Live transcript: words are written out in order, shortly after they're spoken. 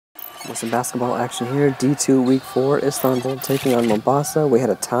Some basketball action here. D2 Week 4, Istanbul taking on Mombasa. We had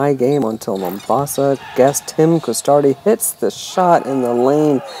a tie game until Mombasa guest Tim Costardi hits the shot in the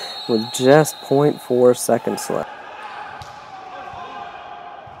lane with just 0.4 seconds left.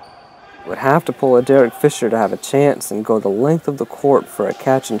 Would have to pull a Derek Fisher to have a chance and go the length of the court for a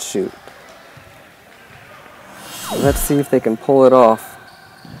catch and shoot. Let's see if they can pull it off.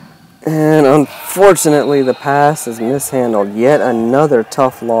 And unfortunately, the pass is mishandled. Yet another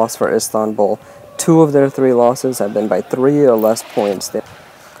tough loss for Istanbul. 2 of their 3 losses have been by 3 or less points.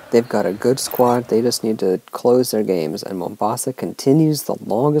 They've got a good squad. They just need to close their games. And Mombasa continues the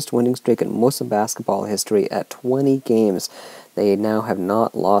longest winning streak in Muslim basketball history at 20 games. They now have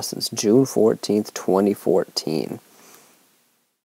not lost since June 14th, 2014.